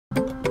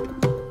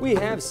We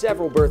have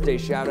several birthday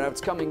shout-outs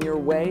coming your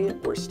way.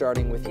 We're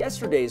starting with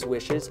yesterday's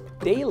wishes.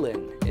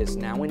 Dalen is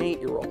now an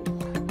 8-year-old.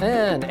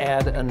 And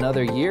add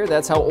another year.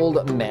 That's how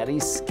old Maddie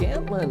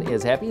Scantlin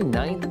is. Happy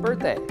 9th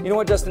birthday. You know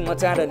what, Justin?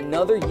 Let's add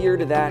another year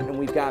to that, and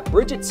we've got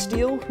Bridget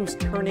Steele, who's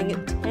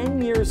turning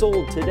 10 years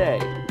old today.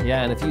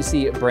 Yeah, and if you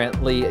see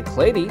Brantley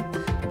Clady,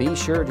 be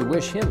sure to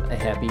wish him a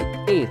happy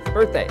 8th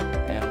birthday.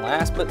 And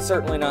last but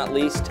certainly not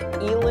least,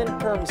 Elin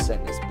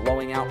Hermsen is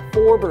blowing out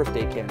 4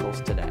 birthday candles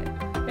today.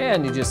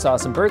 And you just saw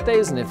some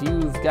birthdays, and if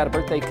you've got a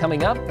birthday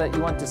coming up that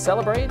you want to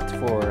celebrate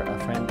for a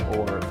friend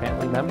or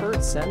family member,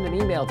 send an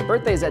email to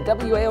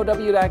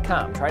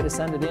birthdays@waow.com. Try to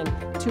send it in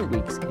 2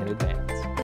 weeks in advance.